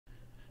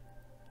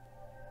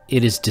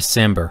It is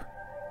December.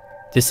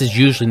 This is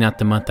usually not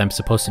the month I'm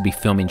supposed to be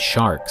filming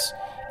sharks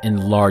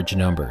in large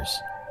numbers.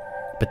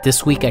 But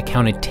this week I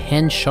counted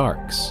 10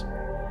 sharks.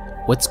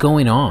 What's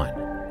going on?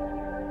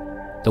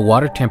 The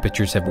water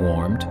temperatures have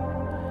warmed.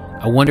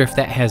 I wonder if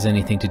that has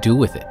anything to do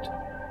with it.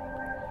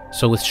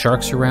 So with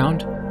sharks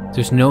around,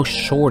 there's no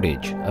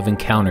shortage of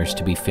encounters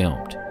to be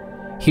filmed.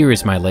 Here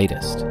is my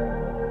latest.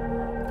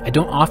 I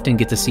don't often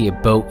get to see a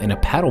boat and a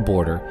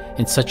paddleboarder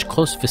in such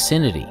close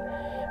vicinity,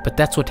 but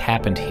that's what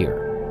happened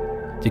here.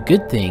 The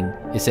good thing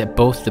is that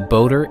both the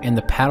boater and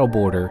the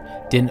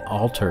paddleboarder didn't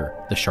alter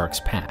the shark's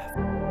path.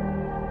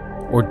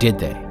 Or did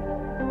they?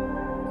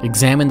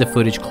 Examine the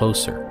footage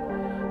closer.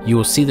 You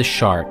will see the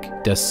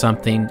shark does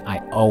something I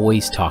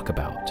always talk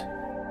about.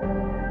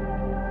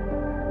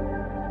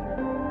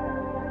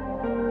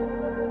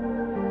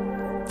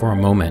 For a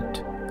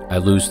moment, I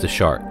lose the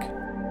shark.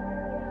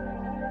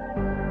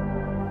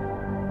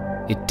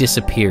 It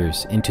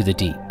disappears into the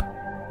deep.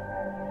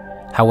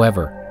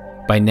 However,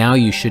 by now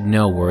you should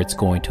know where it's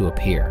going to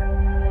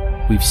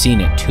appear. We've seen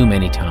it too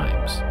many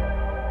times.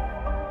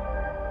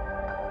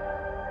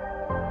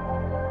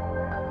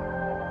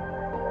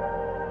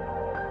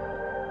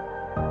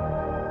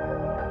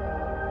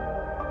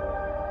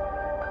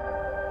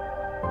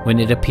 When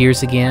it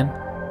appears again,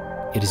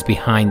 it is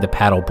behind the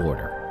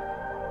paddleboarder.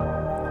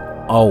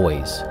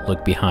 Always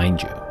look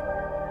behind you.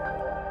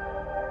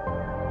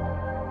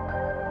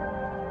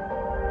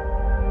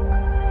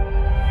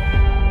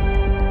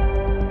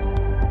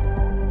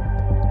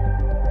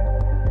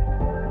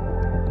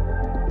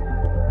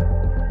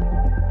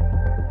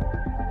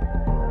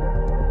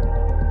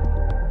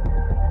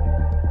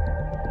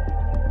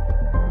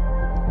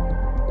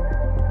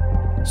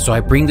 So I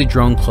bring the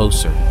drone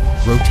closer,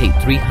 rotate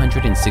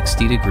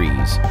 360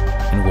 degrees,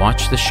 and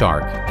watch the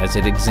shark as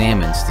it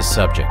examines the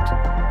subject,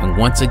 and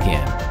once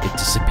again, it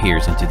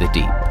disappears into the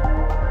deep.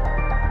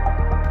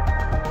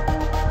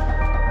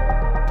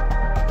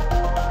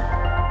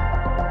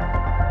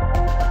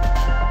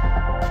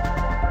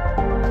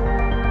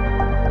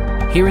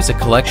 Here is a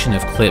collection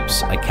of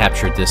clips I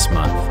captured this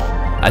month.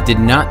 I did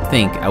not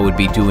think I would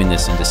be doing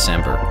this in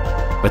December,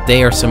 but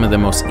they are some of the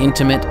most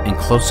intimate and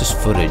closest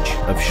footage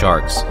of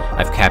sharks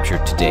I've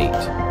captured to date.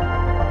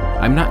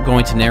 I'm not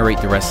going to narrate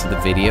the rest of the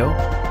video,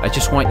 I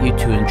just want you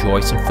to enjoy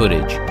some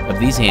footage of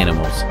these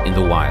animals in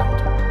the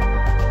wild.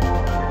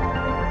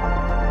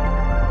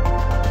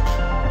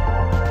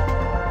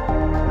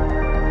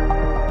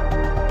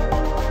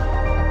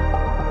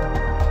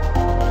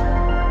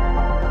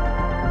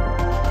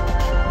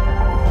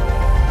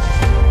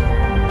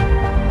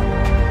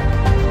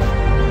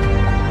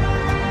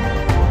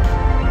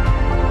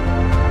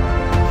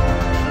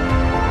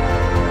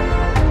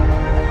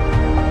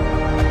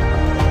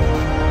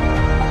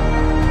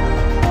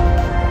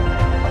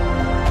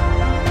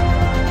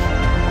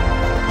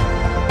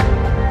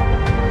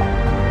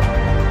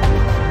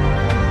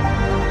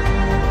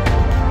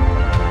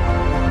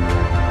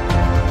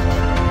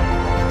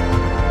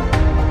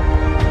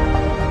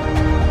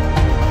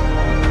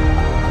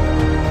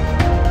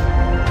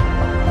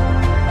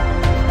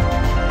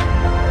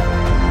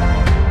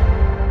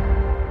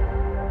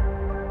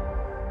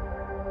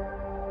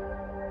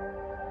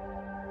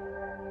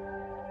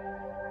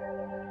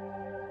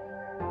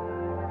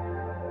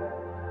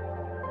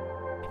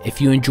 If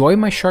you enjoy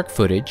my shark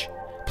footage,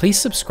 please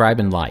subscribe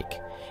and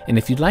like. And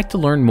if you'd like to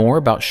learn more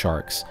about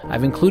sharks,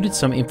 I've included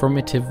some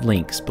informative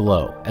links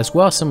below, as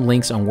well as some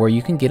links on where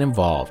you can get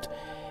involved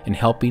in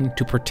helping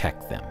to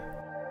protect them.